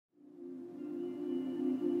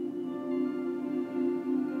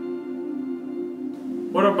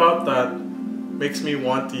what about that makes me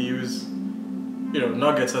want to use,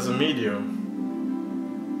 nuggets as a medium?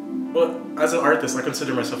 Well, as an artist, I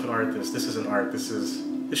consider myself an artist. This is an art. This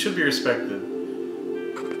should be respected.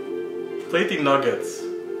 Plating nuggets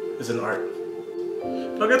is an art.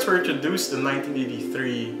 Nuggets were introduced in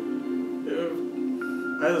 1983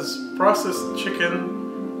 as processed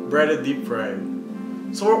chicken, breaded, deep fried.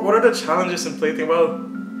 So what are the challenges in plating? Well,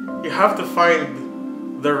 you have to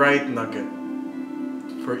find the right nugget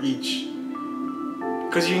for each.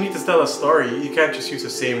 Because you need to tell a story. You can't just use the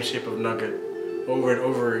same shape of nugget over and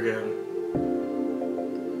over again.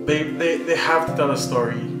 They have to tell a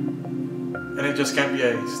story. And it just can't be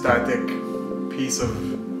a static piece of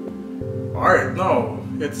art. No,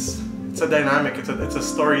 it's a dynamic, it's a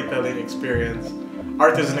storytelling experience.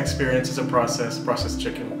 Art is an experience, it's a processed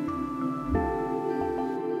chicken.